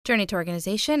Journey to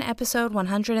Organization, episode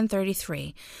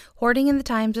 133, Hoarding in the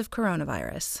Times of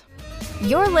Coronavirus.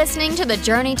 You're listening to the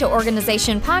Journey to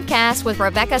Organization podcast with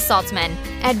Rebecca Saltzman.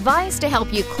 Advice to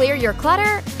help you clear your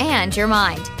clutter and your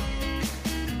mind.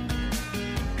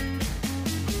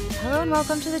 Hello and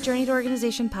welcome to the Journey to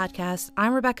Organization podcast.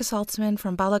 I'm Rebecca Saltzman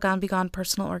from Balagan Be Gone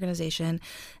Personal Organization.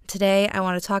 Today I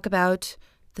want to talk about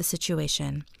the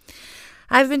situation.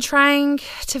 I've been trying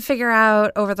to figure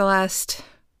out over the last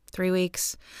 3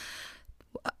 weeks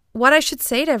what I should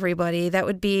say to everybody that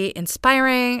would be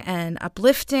inspiring and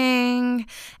uplifting,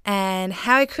 and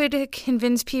how I could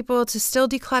convince people to still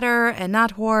declutter and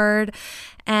not hoard.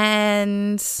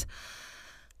 And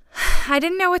I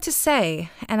didn't know what to say,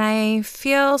 and I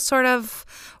feel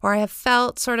I have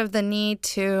felt sort of the need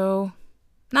to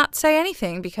not say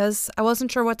anything because I wasn't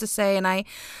sure what to say, and I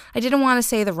didn't want to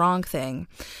say the wrong thing.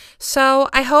 So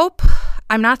I hope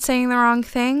I'm not saying the wrong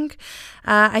thing.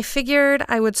 I figured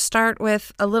I would start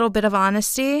with a little bit of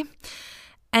honesty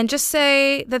and just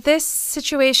say that this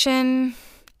situation,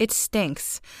 it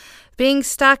stinks. Being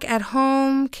stuck at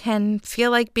home can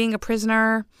feel like being a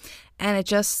prisoner, and it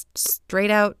just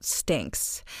straight out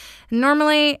stinks.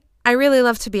 Normally, I really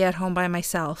love to be at home by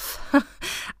myself.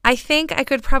 I think I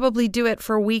could probably do it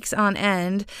for weeks on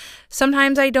end.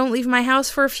 Sometimes I don't leave my house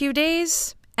for a few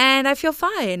days, and I feel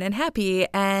fine and happy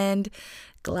and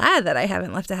glad that I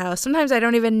haven't left the house. Sometimes I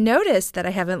don't even notice that I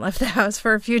haven't left the house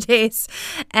for a few days,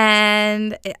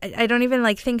 and I don't even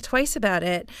think twice about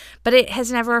it. But it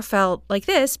has never felt like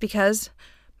this because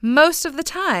most of the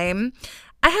time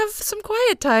I have some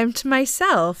quiet time to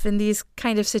myself in these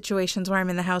kind of situations where I'm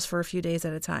in the house for a few days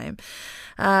at a time.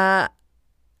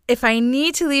 If I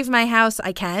need to leave my house,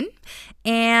 I can.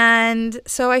 And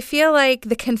so I feel like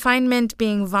the confinement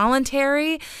being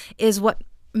voluntary is what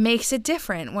makes it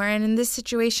different, wherein in this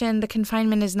situation, the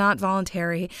confinement is not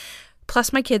voluntary.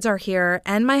 Plus, my kids are here,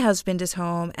 and my husband is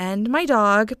home, and my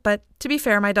dog. But to be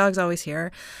fair, my dog's always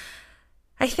here.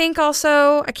 I think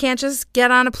also I can't just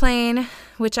get on a plane,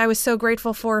 which I was so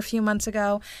grateful for a few months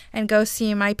ago, and go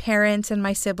see my parents and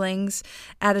my siblings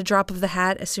at a drop of the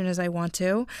hat as soon as I want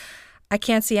to. I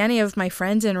can't see any of my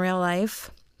friends in real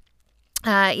life.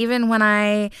 Even when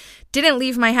I didn't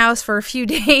leave my house for a few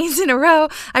days in a row,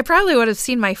 I probably would have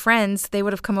seen my friends. They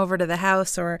would have come over to the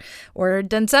house or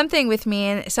done something with me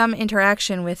and some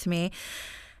interaction with me.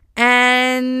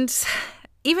 And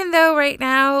even though right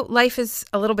now life is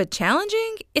a little bit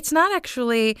challenging, it's not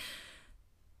actually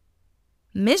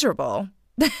miserable.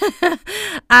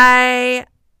 I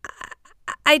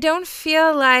don't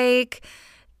feel like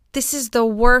this is the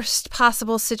worst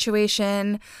possible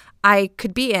situation I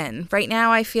could be in. Right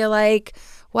now, I feel like,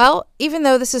 well, even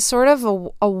though this is sort of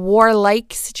a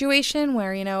war-like situation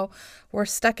where, we're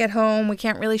stuck at home, we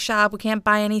can't really shop, we can't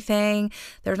buy anything,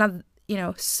 there's not,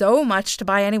 so much to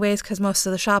buy anyways because most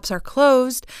of the shops are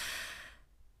closed.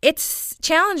 It's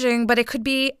challenging, but it could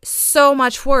be so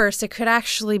much worse. It could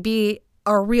actually be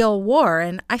a real war.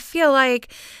 And I feel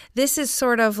like this is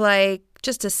sort of like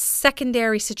just a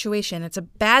secondary situation. It's a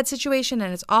bad situation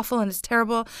and it's awful and it's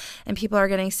terrible and people are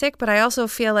getting sick, but I also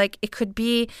feel like it could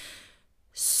be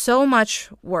so much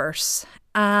worse.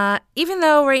 Even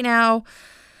though right now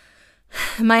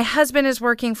my husband is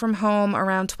working from home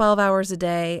around 12 hours a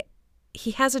day,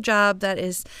 he has a job that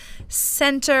is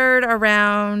centered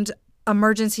around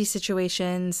emergency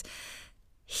situations.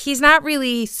 He's not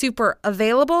really super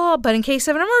available, but in case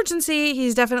of an emergency,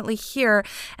 he's definitely here,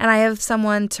 and I have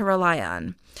someone to rely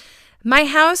on. My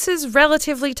house is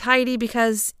relatively tidy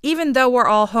because even though we're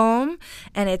all home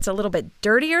and it's a little bit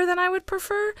dirtier than I would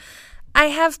prefer, I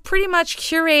have pretty much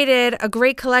curated a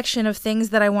great collection of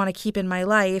things that I want to keep in my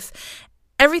life.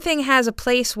 Everything has a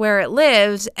place where it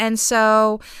lives, and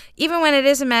so even when it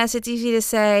is a mess, it's easy to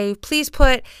say, please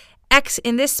put X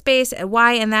in this space, and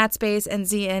Y in that space, and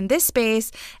Z in this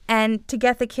space, and to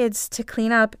get the kids to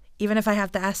clean up, even if I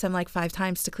have to ask them 5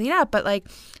 times to clean up, but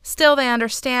still they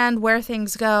understand where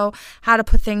things go, how to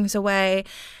put things away.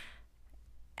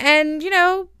 And,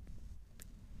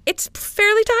 it's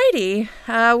fairly tidy.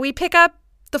 We pick up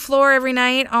the floor every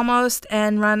night almost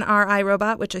and run our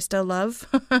iRobot, which I still love.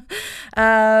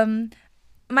 My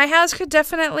house could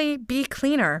definitely be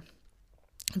cleaner.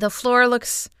 The floor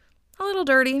looks a little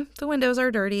dirty. The windows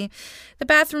are dirty. The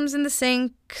bathrooms and the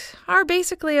sink are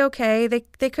basically okay.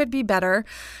 They could be better.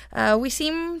 We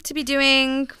seem to be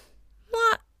doing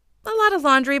a lot of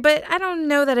laundry, but I don't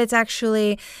know that it's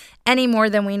actually any more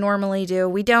than we normally do.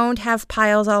 We don't have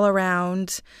piles all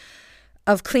around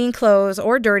of clean clothes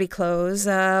or dirty clothes.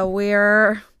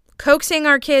 We're coaxing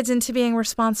our kids into being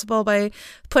responsible by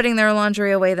putting their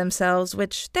laundry away themselves,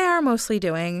 which they are mostly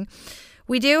doing.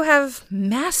 We do have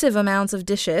massive amounts of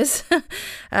dishes.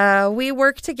 We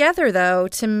work together, though,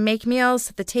 to make meals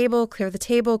at the table, clear the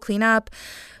table, clean up.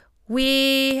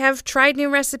 We have tried new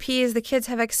recipes. The kids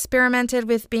have experimented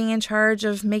with being in charge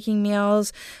of making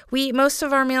meals. We eat most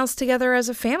of our meals together as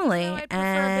a family. I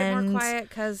prefer a bit more quiet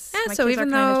because my so kids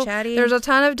even are kind though of chatty. There's a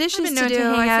ton of dishes to do,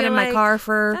 hang out in my car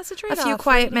for a few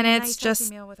quiet minutes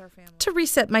just to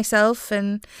reset myself.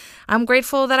 And I'm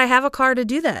grateful that I have a car to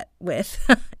do that with.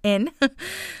 In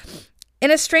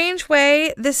a strange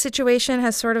way, this situation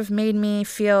has sort of made me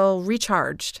feel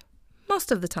recharged most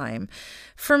of the time.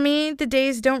 For me, the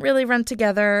days don't really run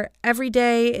together. Every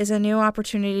day is a new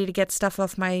opportunity to get stuff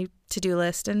off my to-do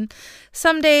list. And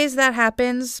some days that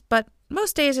happens, but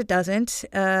most days it doesn't.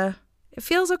 It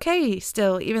feels okay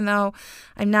still, even though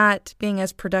I'm not being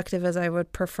as productive as I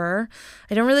would prefer.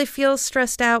 I don't really feel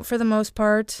stressed out for the most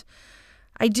part.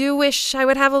 I do wish I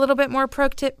would have a little bit more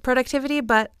productivity,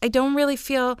 but I don't really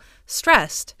feel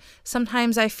stressed.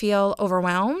 Sometimes I feel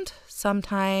overwhelmed.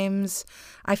 Sometimes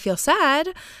I feel sad.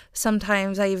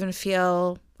 Sometimes I even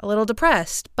feel a little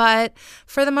depressed. But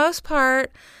for the most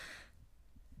part,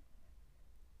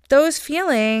 those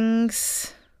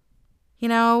feelings,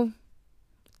 don't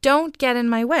get in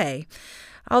my way.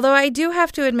 Although I do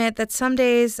have to admit that some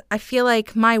days I feel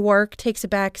like my work takes a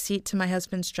back seat to my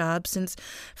husband's job, since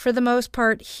for the most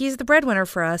part, he's the breadwinner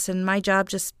for us and my job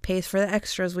just pays for the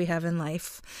extras we have in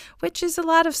life, which is a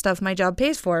lot of stuff my job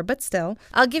pays for, but still.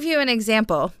 I'll give you an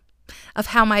example of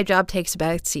how my job takes a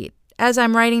back seat. As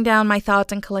I'm writing down my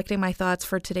thoughts and collecting my thoughts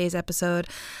for today's episode,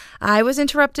 I was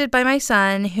interrupted by my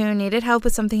son who needed help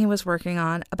with something he was working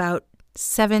on about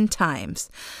 7 times.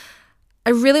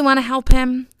 I really want to help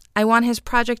him. I want his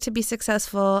project to be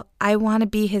successful. I want to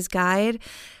be his guide.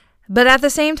 But at the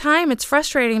same time, it's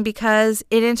frustrating because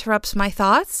it interrupts my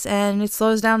thoughts and it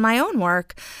slows down my own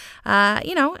work.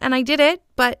 And I did it,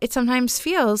 but it sometimes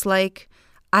feels like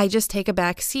I just take a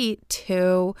back seat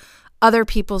to other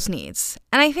people's needs.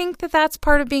 And I think that that's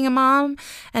part of being a mom,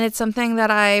 and it's something that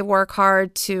I work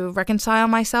hard to reconcile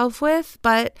myself with,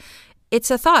 but it's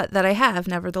a thought that I have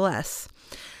nevertheless.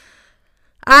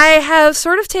 I have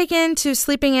sort of taken to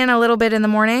sleeping in a little bit in the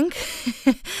morning.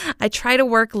 I try to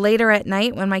work later at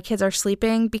night when my kids are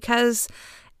sleeping because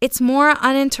it's more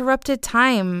uninterrupted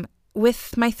time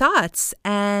with my thoughts,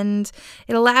 and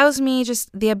it allows me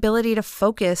just the ability to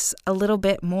focus a little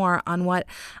bit more on what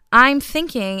I'm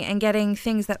thinking and getting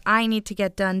things that I need to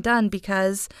get done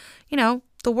because,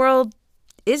 the world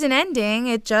isn't ending.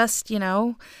 It just,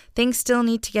 things still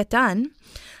need to get done.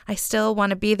 I still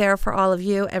want to be there for all of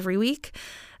you every week,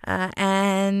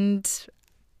 and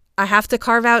I have to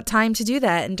carve out time to do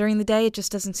that. And during the day, it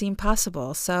just doesn't seem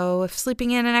possible. So if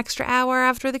sleeping in an extra hour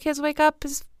after the kids wake up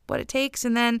is what it takes,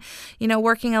 and then,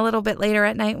 working a little bit later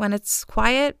at night when it's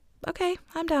quiet, okay,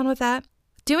 I'm down with that.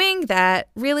 Doing that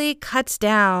really cuts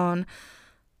down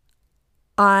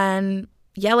on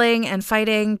yelling and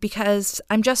fighting because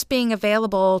I'm just being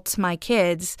available to my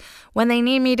kids when they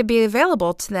need me to be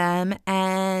available to them.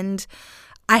 And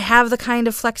I have the kind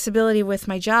of flexibility with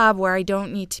my job where I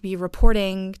don't need to be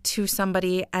reporting to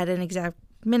somebody at an exact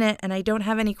minute, and I don't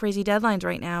have any crazy deadlines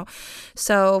right now.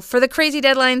 So for the crazy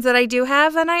deadlines that I do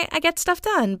have, then I get stuff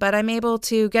done, but I'm able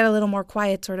to get a little more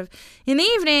quiet sort of in the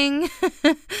evening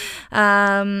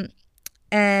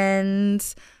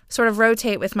and sort of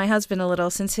rotate with my husband a little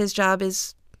since his job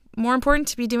is more important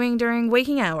to be doing during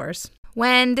waking hours.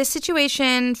 When this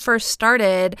situation first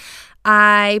started,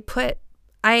 I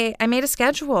made a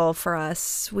schedule for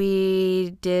us.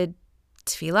 We did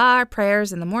tefillah,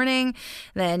 prayers in the morning,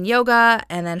 then yoga,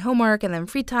 and then homework, and then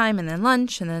free time, and then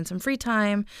lunch, and then some free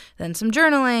time, then some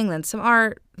journaling, then some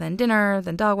art, then dinner,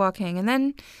 then dog walking, and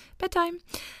then bedtime.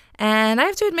 And I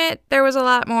have to admit, there was a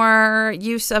lot more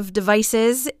use of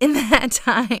devices in that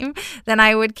time than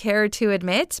I would care to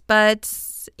admit. But,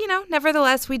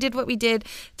 nevertheless, we did what we did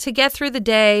to get through the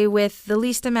day with the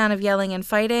least amount of yelling and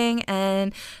fighting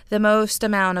and the most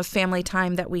amount of family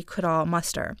time that we could all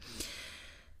muster.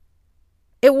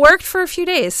 It worked for a few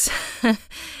days.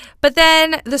 But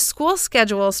then the school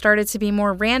schedule started to be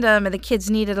more random and the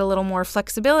kids needed a little more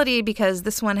flexibility because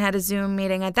this one had a Zoom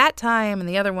meeting at that time and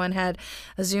the other one had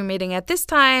a Zoom meeting at this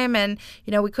time. And,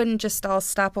 we couldn't just all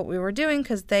stop what we were doing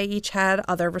because they each had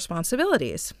other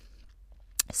responsibilities.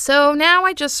 So now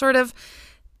I just sort of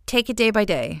take it day by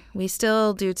day. We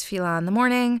still do tefillah in the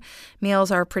morning.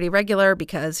 Meals are pretty regular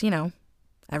because,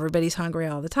 everybody's hungry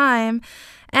all the time.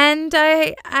 And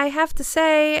I have to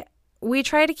say, we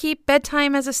try to keep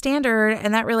bedtime as a standard,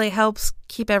 and that really helps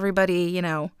keep everybody,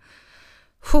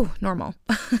 normal.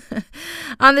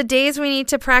 On the days we need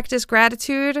to practice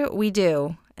gratitude, we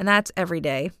do. and that's every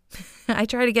day. I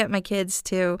try to get my kids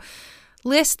to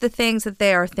list the things that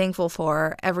they are thankful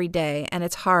for every day, and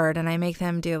it's hard, and I make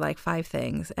them do like 5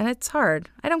 things, and it's hard.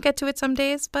 I don't get to it some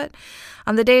days, but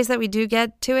on the days that we do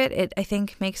get to it, it I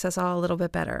think makes us all a little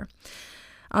bit better.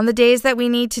 On the days that we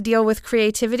need to deal with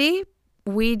creativity,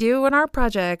 we do an art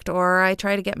project, or I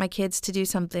try to get my kids to do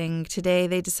something. Today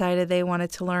they decided they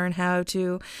wanted to learn how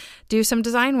to do some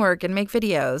design work and make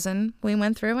videos, and we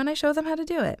went through and I showed them how to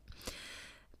do it.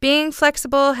 Being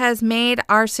flexible has made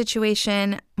our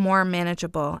situation more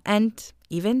manageable and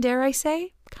even, dare I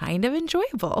say, kind of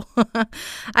enjoyable.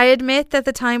 I admit that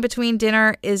the time between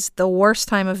dinner is the worst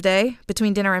time of day.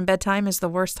 Between dinner and bedtime is the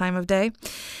worst time of day.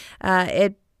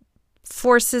 It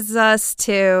forces us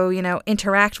to,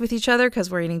 interact with each other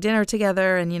because we're eating dinner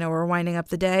together and, we're winding up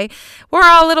the day. We're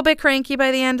all a little bit cranky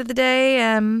by the end of the day.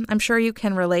 I'm sure you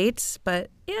can relate, but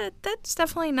yeah, that's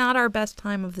definitely not our best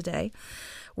time of the day.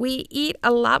 We eat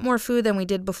a lot more food than we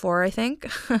did before, I think.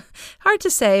 Hard to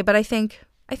say, but I think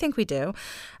we do.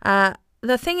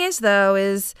 The thing is, though,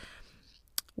 is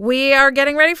we are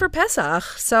getting ready for Pesach,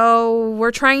 so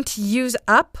we're trying to use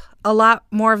up a lot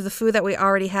more of the food that we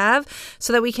already have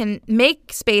so that we can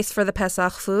make space for the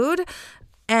Pesach food,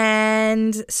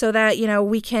 and so that,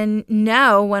 we can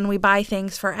know when we buy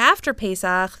things for after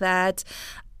Pesach that,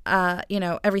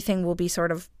 everything will be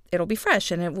it'll be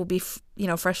fresh and it will be,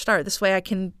 fresh start. This way I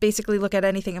can basically look at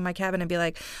anything in my cabinet and be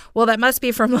like, well, that must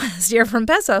be from last year from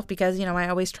Pesach, because, I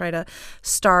always try to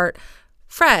start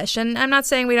fresh. And I'm not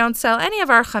saying we don't sell any of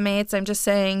our chametz. I'm just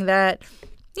saying that,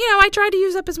 I try to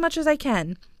use up as much as I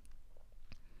can.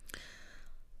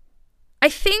 I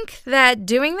think that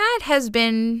doing that has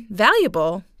been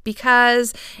valuable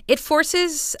because it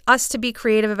forces us to be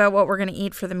creative about what we're going to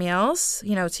eat for the meals,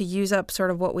 to use up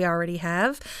sort of what we already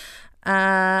have.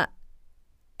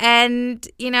 And,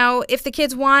 if the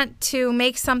kids want to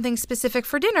make something specific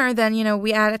for dinner, then,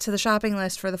 we add it to the shopping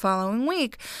list for the following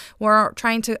week. We're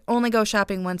trying to only go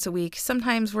shopping once a week.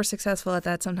 Sometimes we're successful at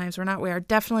that. Sometimes we're not. We are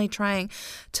definitely trying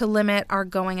to limit our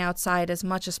going outside as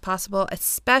much as possible,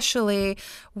 especially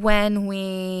when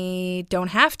we don't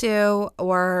have to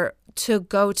or to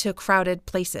go to crowded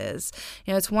places.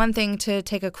 It's one thing to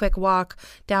take a quick walk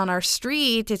down our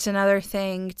street. It's another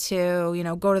thing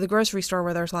to, go to the grocery store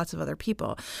where there's lots of other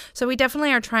people. So we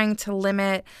definitely are trying to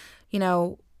limit,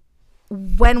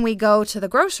 when we go to the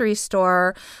grocery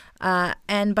store,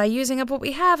 and by using up what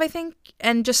we have, I think,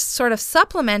 and just sort of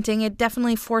supplementing, it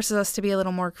definitely forces us to be a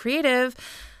little more creative.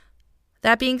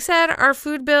 That being said, our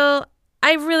food bill,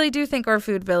 I really do think our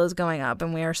food bill is going up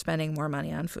and we are spending more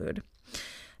money on food.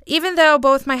 Even though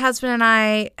both my husband and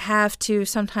I have to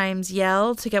sometimes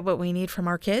yell to get what we need from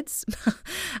our kids,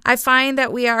 I find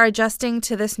that we are adjusting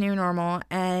to this new normal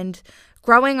and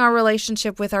growing our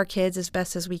relationship with our kids as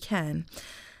best as we can.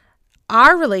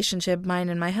 Our relationship, mine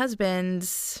and my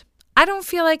husband's, I don't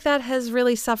feel like that has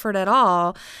really suffered at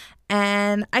all.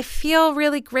 And I feel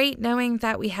really great knowing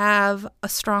that we have a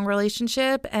strong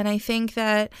relationship. And I think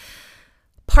that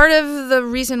part of the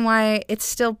reason why it's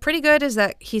still pretty good is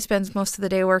that he spends most of the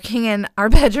day working in our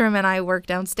bedroom and I work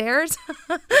downstairs.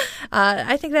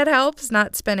 I think that helps,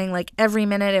 not spending like every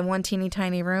minute in one teeny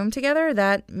tiny room together.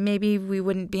 That maybe we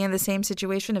wouldn't be in the same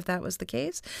situation if that was the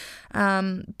case.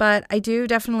 But I do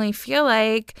definitely feel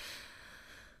like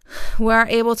we're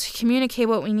able to communicate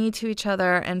what we need to each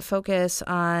other and focus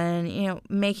on,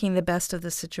 making the best of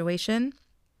the situation.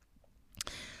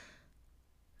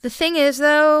 The thing is,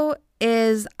 though,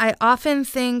 is I often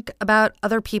think about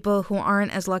other people who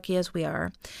aren't as lucky as we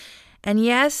are. And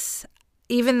yes,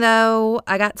 even though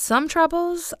I got some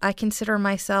troubles, I consider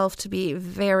myself to be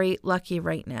very lucky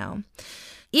right now.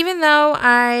 Even though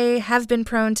I have been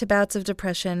prone to bouts of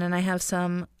depression and I have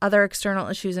some other external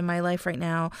issues in my life right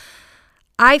now,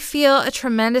 I feel a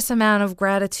tremendous amount of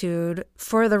gratitude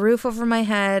for the roof over my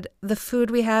head, the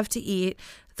food we have to eat,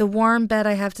 the warm bed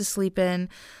I have to sleep in,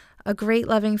 a great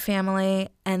loving family,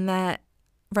 and that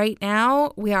right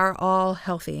now we are all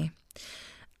healthy.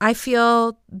 I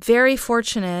feel very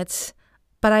fortunate,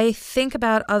 but I think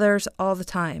about others all the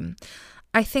time.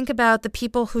 I think about the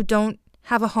people who don't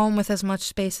have a home with as much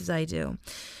space as I do,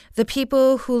 the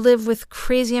people who live with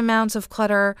crazy amounts of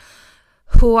clutter,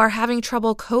 who are having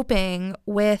trouble coping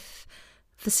with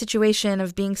the situation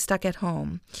of being stuck at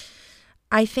home.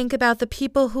 I think about the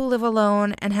people who live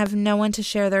alone and have no one to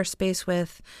share their space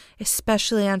with,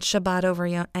 especially on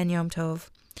Shabbat and Yom Tov.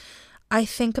 I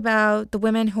think about the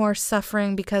women who are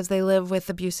suffering because they live with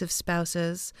abusive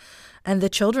spouses and the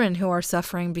children who are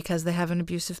suffering because they have an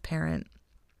abusive parent.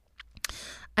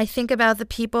 I think about the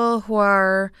people who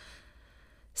are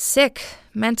sick,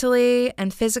 mentally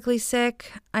and physically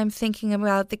sick. I'm thinking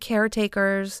about the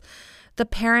caretakers, the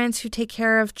parents who take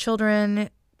care of children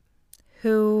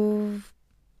who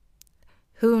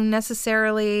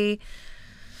necessarily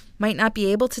might not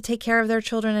be able to take care of their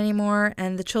children anymore,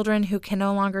 and the children who can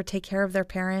no longer take care of their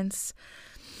parents.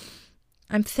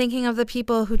 I'm thinking of the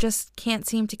people who just can't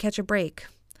seem to catch a break.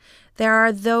 There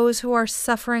are those who are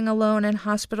suffering alone in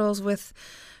hospitals with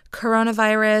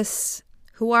coronavirus,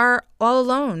 who are all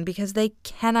alone because they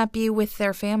cannot be with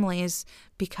their families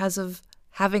because of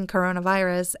having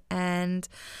coronavirus. And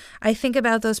I think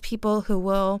about those people who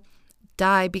will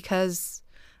die because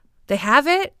they have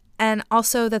it, and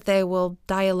also that they will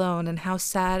die alone, and how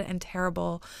sad and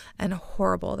terrible and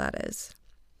horrible that is.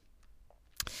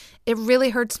 It really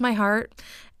hurts my heart,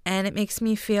 and it makes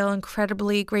me feel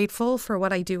incredibly grateful for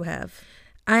what I do have.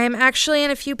 I am actually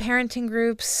in a few parenting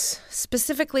groups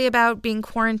specifically about being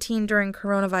quarantined during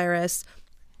coronavirus,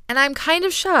 and I'm kind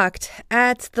of shocked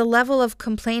at the level of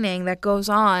complaining that goes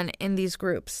on in these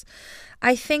groups.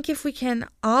 I think if we can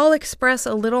all express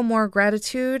a little more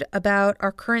gratitude about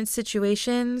our current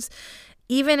situations,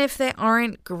 even if they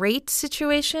aren't great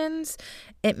situations,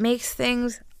 it makes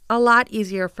things a lot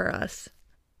easier for us.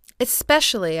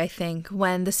 Especially, I think,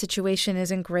 when the situation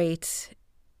isn't great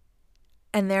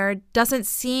and there doesn't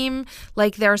seem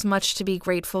like there's much to be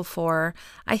grateful for.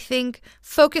 I think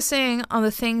focusing on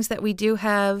the things that we do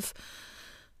have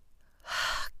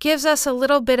gives us a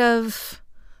little bit of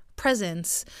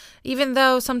presence. Even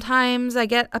though sometimes I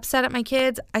get upset at my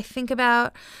kids, I think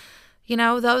about,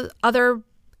 those other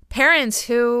parents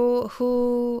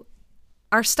who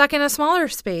are stuck in a smaller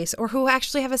space or who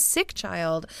actually have a sick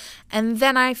child. And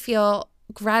then I feel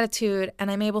gratitude,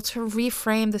 and I'm able to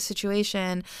reframe the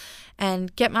situation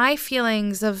and get my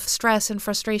feelings of stress and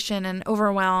frustration and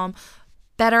overwhelm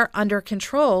better under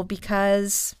control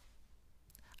because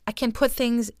I can put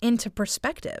things into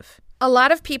perspective. A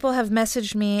lot of people have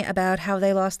messaged me about how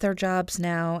they lost their jobs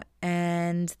now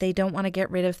and they don't want to get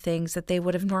rid of things that they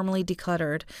would have normally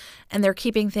decluttered, and they're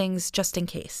keeping things just in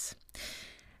case.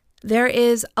 There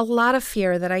is a lot of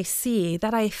fear that I see,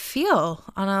 that I feel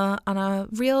on a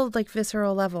real,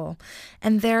 visceral level,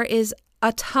 and there is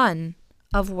a ton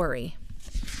of worry.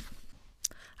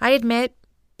 I admit,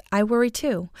 I worry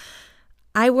too.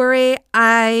 I worry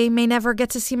I may never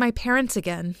get to see my parents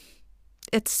again,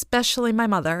 especially my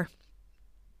mother.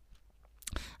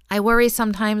 I worry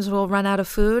sometimes we'll run out of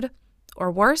food,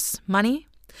 or worse, money.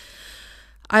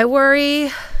 I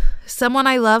worry someone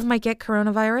I love might get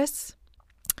coronavirus.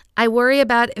 I worry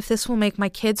about if this will make my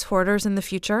kids hoarders in the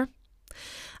future.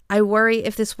 I worry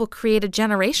if this will create a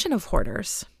generation of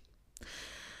hoarders.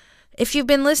 If you've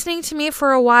been listening to me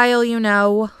for a while, you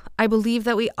know I believe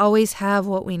that we always have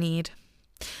what we need.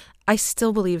 I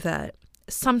still believe that.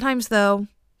 Sometimes, though,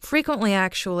 frequently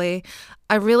actually,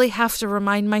 I really have to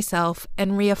remind myself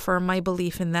and reaffirm my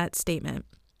belief in that statement.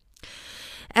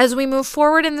 As we move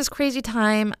forward in this crazy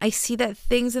time, I see that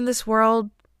things in this world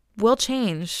will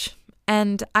change.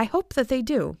 And I hope that they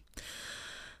do.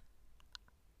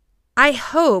 I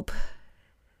hope,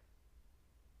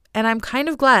 and I'm kind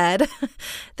of glad,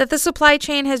 that the supply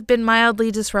chain has been mildly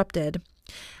disrupted.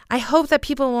 I hope that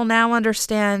people will now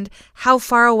understand how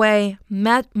far away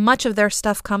much of their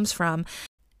stuff comes from,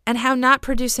 and how not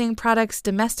producing products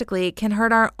domestically can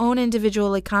hurt our own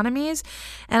individual economies,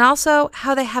 and also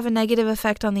how they have a negative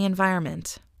effect on the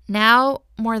environment. Now,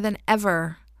 more than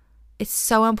ever, it's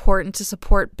so important to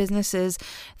support businesses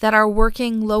that are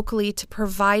working locally to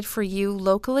provide for you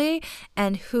locally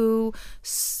and who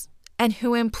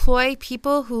employ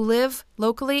people who live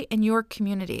locally in your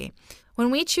community.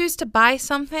 When we choose to buy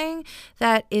something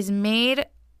that is made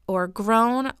or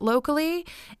grown locally,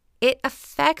 it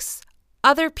affects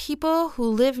other people who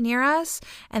live near us,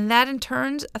 and that in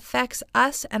turn affects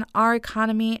us and our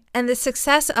economy and the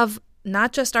success of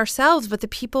not just ourselves, but the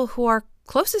people who are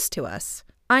closest to us.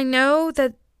 I know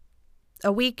that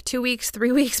a week, 2 weeks,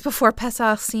 3 weeks before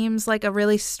Pesach seems like a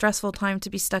really stressful time to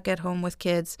be stuck at home with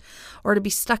kids or to be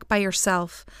stuck by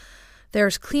yourself.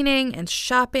 There's cleaning and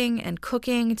shopping and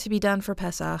cooking to be done for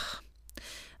Pesach.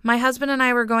 My husband and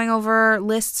I were going over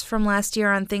lists from last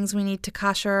year on things we need to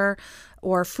kosher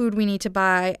or food we need to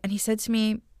buy, and he said to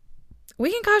me,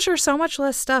 "We can kosher so much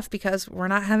less stuff because we're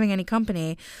not having any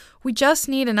company. We just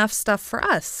need enough stuff for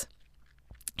us."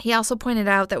 He also pointed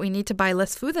out that we need to buy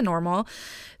less food than normal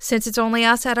since it's only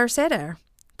us at our seder.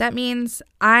 That means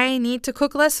I need to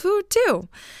cook less food too.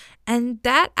 And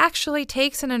that actually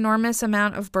takes an enormous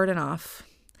amount of burden off.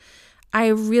 I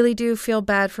really do feel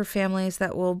bad for families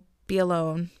that will be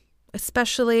alone,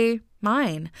 especially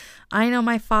mine. I know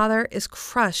my father is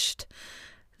crushed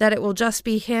that it will just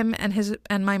be him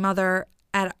and my mother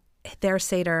at their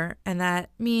Seder, and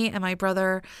that me and my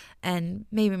brother and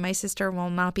maybe my sister will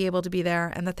not be able to be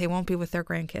there, and that they won't be with their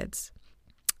grandkids.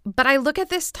 But I look at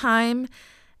this time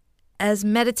as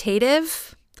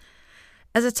meditative,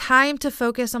 as a time to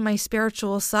focus on my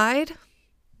spiritual side,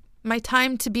 my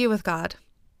time to be with God.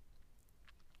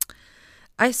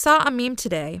 I saw a meme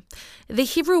today. The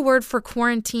Hebrew word for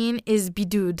quarantine is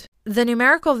bidud. The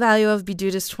numerical value of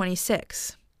bidud is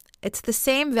 26. It's the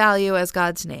same value as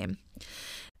God's name.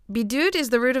 Bidud is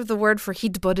the root of the word for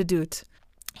hitbodedut.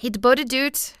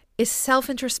 Hitbodedut is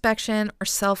self-introspection or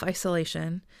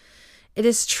self-isolation. It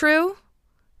is true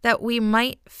that we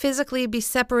might physically be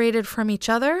separated from each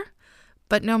other,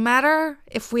 but no matter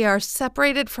if we are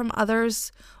separated from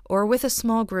others or with a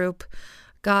small group,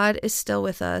 God is still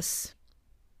with us,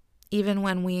 even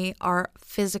when we are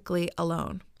physically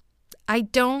alone. I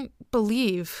don't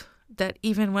believe that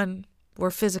even when we're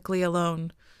physically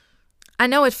alone, I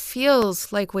know it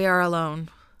feels like we are alone,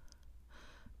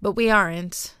 but we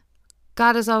aren't.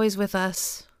 God is always with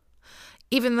us.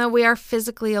 Even though we are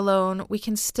physically alone, we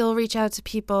can still reach out to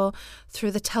people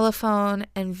through the telephone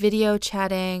and video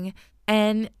chatting,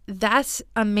 and that's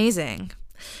amazing.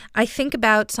 I think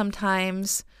about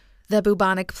sometimes the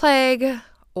bubonic plague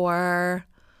or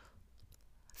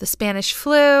the Spanish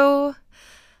flu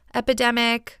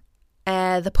epidemic,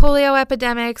 the polio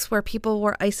epidemics where people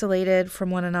were isolated from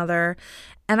one another.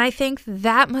 And I think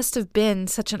that must have been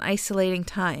such an isolating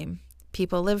time.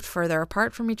 People lived further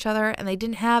apart from each other, and they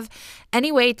didn't have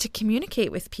any way to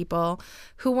communicate with people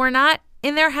who were not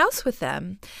in their house with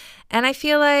them. And I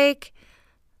feel like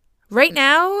right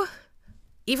now,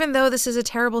 even though this is a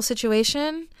terrible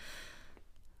situation,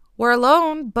 we're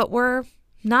alone, but we're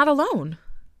not alone.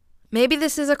 Maybe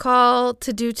this is a call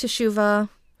to do teshuvah,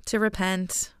 to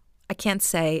repent. I can't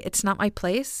say. It's not my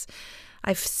place.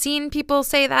 I've seen people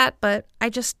say that, but I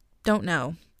just don't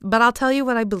know. But I'll tell you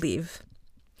what I believe.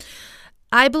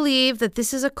 I believe that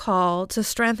this is a call to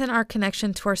strengthen our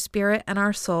connection to our spirit and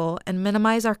our soul and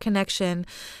minimize our connection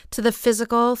to the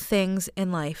physical things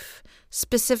in life,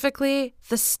 specifically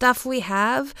the stuff we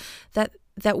have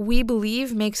that we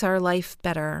believe makes our life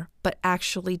better, but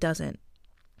actually doesn't.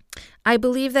 I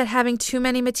believe that having too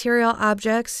many material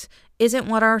objects isn't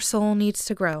what our soul needs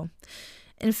to grow.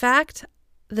 In fact,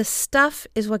 the stuff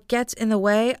is what gets in the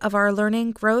way of our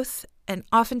learning, growth, and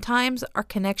oftentimes our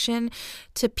connection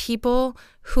to people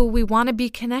who we want to be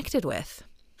connected with.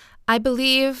 I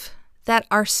believe that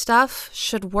our stuff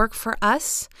should work for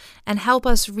us and help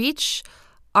us reach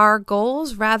our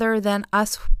goals rather than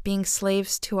us being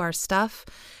slaves to our stuff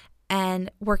and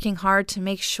working hard to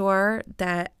make sure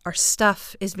that our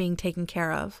stuff is being taken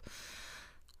care of.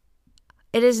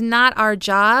 It is not our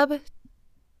job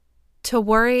to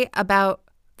worry about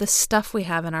the stuff we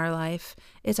have in our life.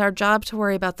 It's our job to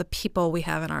worry about the people we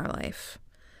have in our life.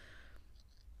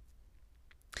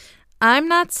 I'm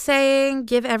not saying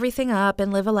give everything up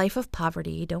and live a life of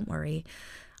poverty. Don't worry.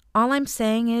 All I'm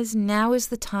saying is now is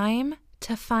the time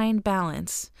to find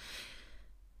balance.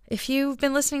 If you've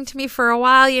been listening to me for a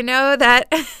while, you know that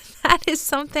that is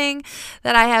something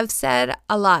that I have said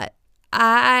a lot.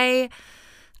 I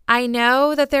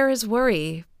know that there is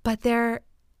worry, but there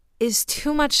is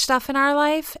too much stuff in our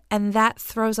life, and that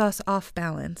throws us off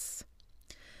balance.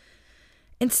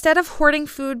 Instead of hoarding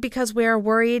food because we are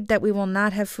worried that we will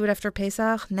not have food after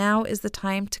Pesach, now is the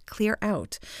time to clear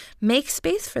out. Make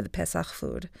space for the Pesach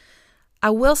food. I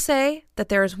will say that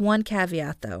there is one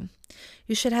caveat, though.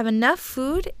 You should have enough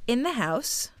food in the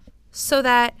house so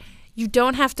that you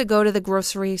don't have to go to the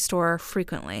grocery store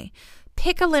frequently.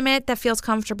 Pick a limit that feels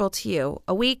comfortable to you.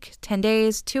 A week, 10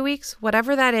 days, 2 weeks,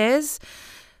 whatever that is.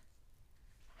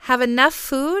 Have enough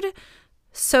food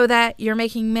so that you're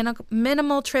making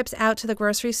minimal trips out to the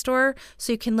grocery store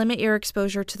so you can limit your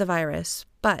exposure to the virus.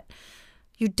 But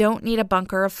you don't need a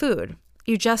bunker of food.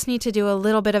 You just need to do a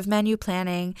little bit of menu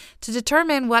planning to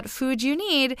determine what food you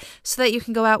need so that you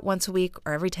can go out once a week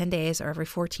or every 10 days or every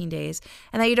 14 days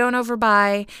and that you don't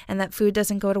overbuy and that food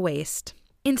doesn't go to waste.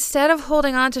 Instead of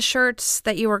holding on to shirts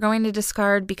that you were going to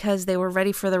discard because they were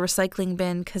ready for the recycling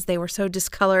bin because they were so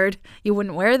discolored you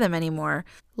wouldn't wear them anymore,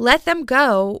 let them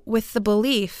go with the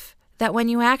belief that when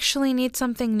you actually need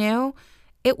something new,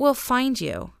 it will find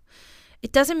you.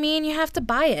 It doesn't mean you have to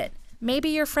buy it. Maybe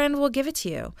your friend will give it to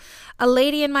you. A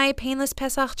lady in my Painless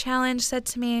Pesach challenge said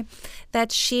to me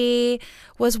that she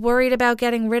was worried about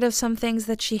getting rid of some things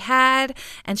that she had,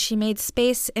 and she made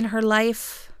space in her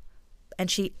life,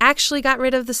 and she actually got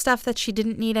rid of the stuff that she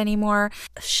didn't need anymore.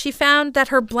 She found that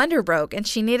her blender broke, and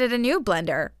she needed a new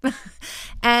blender.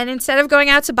 And instead of going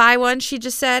out to buy one, she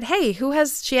just said, hey,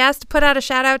 she asked to put out a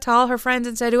shout out to all her friends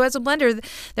and said, who has a blender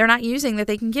they're not using that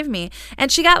they can give me?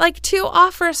 And she got like 2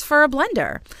 offers for a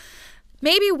blender.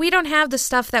 Maybe we don't have the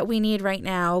stuff that we need right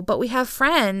now, but we have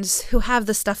friends who have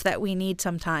the stuff that we need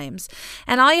sometimes.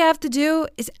 And all you have to do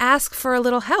is ask for a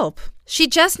little help. She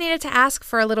just needed to ask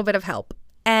for a little bit of help.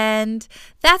 And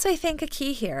that's, I think, a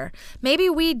key here. Maybe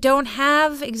we don't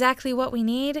have exactly what we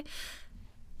need,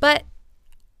 but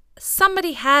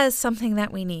somebody has something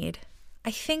that we need.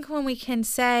 I think when we can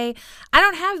say, I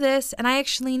don't have this and I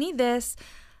actually need this,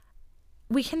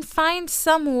 we can find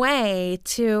some way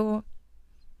to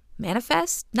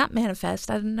not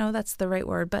manifest, I don't know that's the right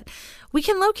word, but we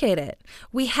can locate it.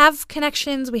 We have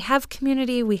connections, we have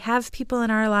community, we have people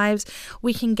in our lives,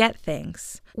 we can get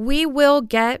things. We will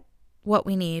get what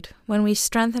we need when we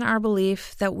strengthen our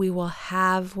belief that we will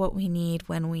have what we need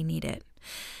when we need it.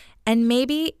 And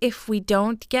maybe if we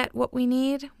don't get what we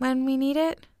need when we need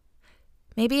it,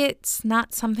 maybe it's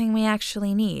not something we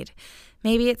actually need.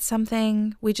 Maybe it's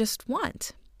something we just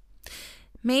want.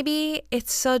 Maybe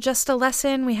it's just a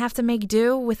lesson we have to make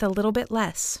do with a little bit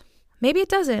less. Maybe it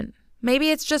doesn't.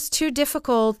 Maybe it's just too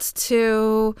difficult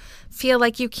to feel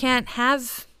like you can't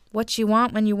have what you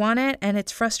want when you want it, and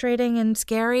it's frustrating and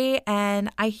scary,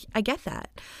 and I get that.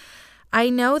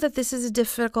 I know that this is a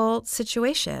difficult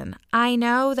situation. I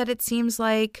know that it seems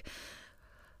like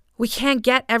we can't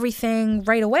get everything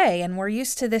right away, and we're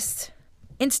used to this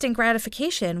instant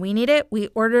gratification. We need it. We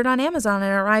order it on Amazon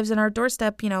and it arrives on our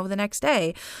doorstep, the next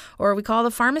day. Or we call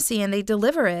the pharmacy and they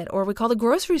deliver it. Or we call the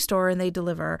grocery store and they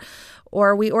deliver.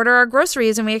 Or we order our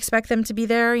groceries and we expect them to be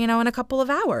there, in a couple of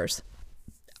hours.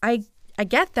 I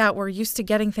get that we're used to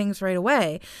getting things right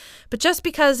away. But just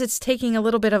because it's taking a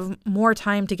little bit of more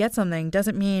time to get something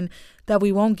doesn't mean that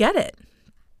we won't get it.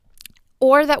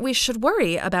 Or that we should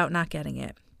worry about not getting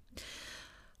it.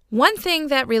 One thing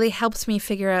that really helps me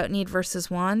figure out need versus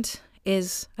want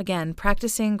is, again,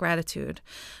 practicing gratitude.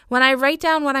 When I write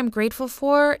down what I'm grateful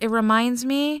for, it reminds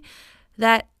me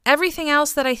that everything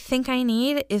else that I think I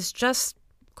need is just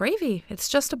gravy. It's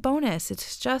just a bonus.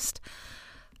 It's just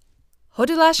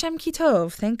Hodou Lashem Ki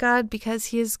Tov. Thank God because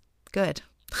he is good.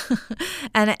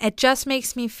 And it just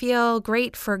makes me feel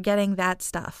great for getting that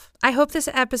stuff. I hope this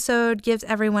episode gives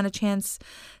everyone a chance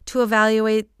to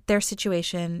evaluate their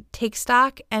situation, take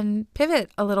stock and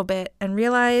pivot a little bit and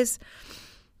realize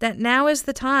that now is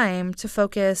the time to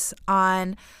focus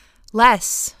on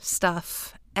less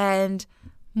stuff and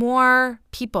more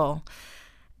people,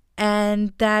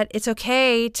 and that it's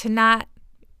okay to not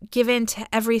give in to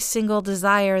every single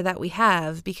desire that we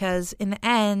have, because in the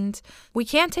end, we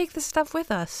can't take this stuff with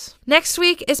us. Next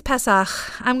week is Pesach.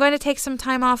 I'm going to take some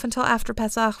time off until after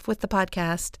Pesach with the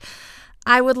podcast.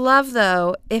 I would love,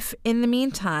 though, if in the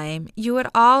meantime, you would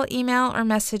all email or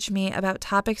message me about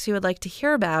topics you would like to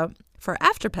hear about for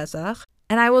after Pesach,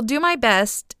 and I will do my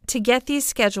best to get these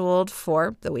scheduled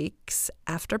for the weeks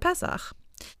after Pesach.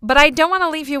 But I don't want to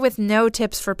leave you with no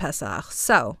tips for Pesach,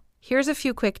 so here's a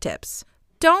few quick tips.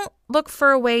 Don't look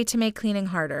for a way to make cleaning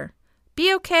harder.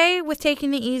 Be okay with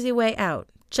taking the easy way out.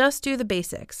 Just do the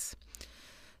basics.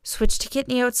 Switch to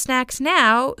Kitniot snacks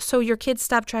now so your kids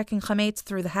stop tracking chametz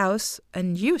through the house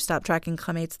and you stop tracking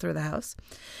chametz through the house.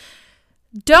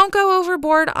 Don't go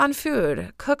overboard on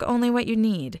food. Cook only what you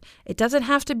need. It doesn't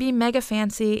have to be mega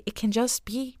fancy. It can just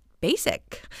be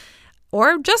basic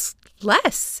or just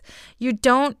less. You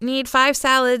don't need 5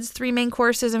 salads, 3 main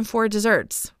courses, and 4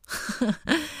 desserts.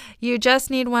 You just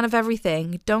need one of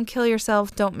everything. Don't kill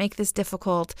yourself. Don't make this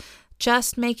difficult.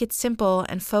 Just make it simple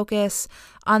and focus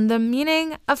on the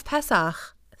meaning of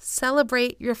Pesach.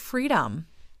 Celebrate your freedom.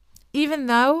 Even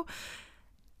though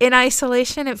in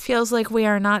isolation it feels like we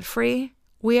are not free,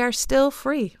 we are still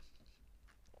free.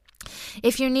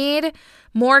 If you need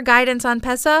more guidance on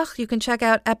Pesach, you can check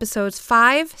out episodes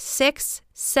 5, 6,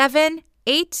 7,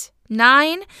 8,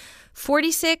 9,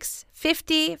 46,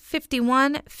 50,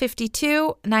 51,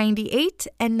 52, 98,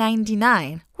 and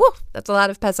 99. Woo, that's a lot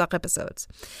of Pesach episodes.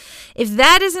 If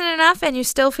that isn't enough and you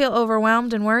still feel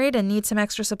overwhelmed and worried and need some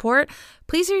extra support,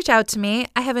 please reach out to me.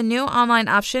 I have a new online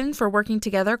option for working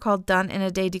together called Done in a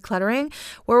Day Decluttering,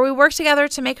 where we work together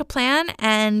to make a plan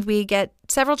and we get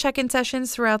several check-in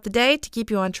sessions throughout the day to keep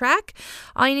you on track.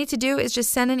 All you need to do is just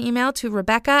send an email to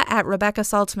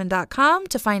Rebecca@RebeccaSaltzman.com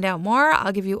to find out more.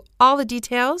 I'll give you all the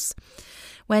details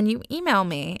when you email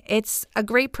me. It's a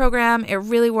great program. It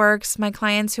really works. My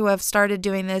clients who have started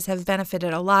doing this have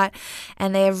benefited a lot,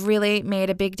 and they have really made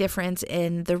a big difference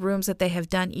in the rooms that they have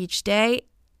done each day.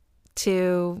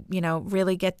 to,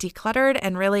 really get decluttered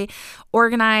and really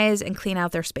organize and clean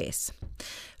out their space.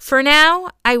 For now,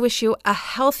 I wish you a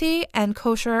healthy and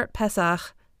kosher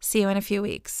Pesach. See you in a few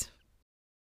weeks.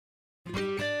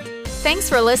 Thanks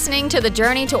for listening to the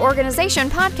Journey to Organization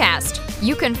podcast.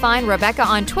 You can find Rebecca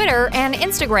on Twitter and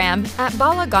Instagram at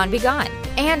balagonbegon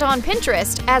and on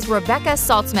Pinterest as Rebecca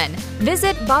Saltzman.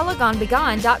 Visit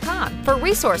balagonbegon.com for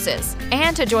resources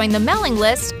and to join the mailing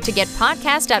list to get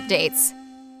podcast updates.